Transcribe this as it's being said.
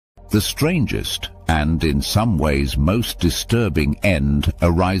The strangest, and in some ways most disturbing end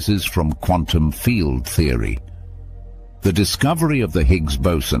arises from quantum field theory. The discovery of the Higgs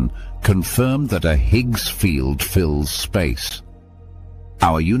boson confirmed that a Higgs field fills space.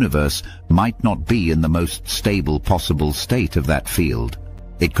 Our universe might not be in the most stable possible state of that field.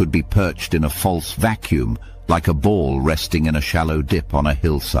 It could be perched in a false vacuum, like a ball resting in a shallow dip on a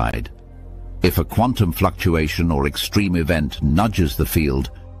hillside. If a quantum fluctuation or extreme event nudges the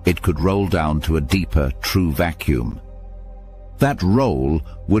field, it could roll down to a deeper, true vacuum. That roll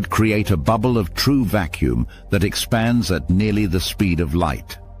would create a bubble of true vacuum that expands at nearly the speed of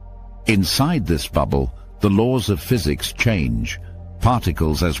light. Inside this bubble, the laws of physics change.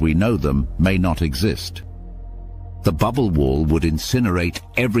 Particles as we know them may not exist. The bubble wall would incinerate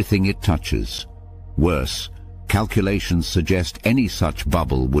everything it touches. Worse, calculations suggest any such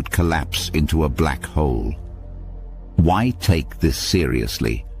bubble would collapse into a black hole. Why take this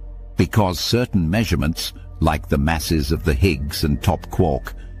seriously? Because certain measurements, like the masses of the Higgs and top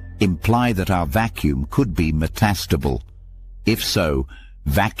quark, imply that our vacuum could be metastable. If so,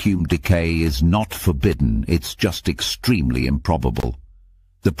 vacuum decay is not forbidden, it's just extremely improbable.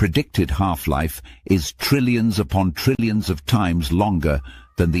 The predicted half-life is trillions upon trillions of times longer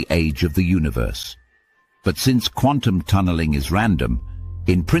than the age of the universe. But since quantum tunneling is random,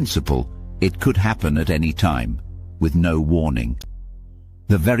 in principle, it could happen at any time, with no warning.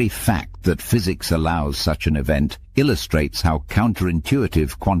 The very fact that physics allows such an event illustrates how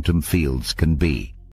counterintuitive quantum fields can be.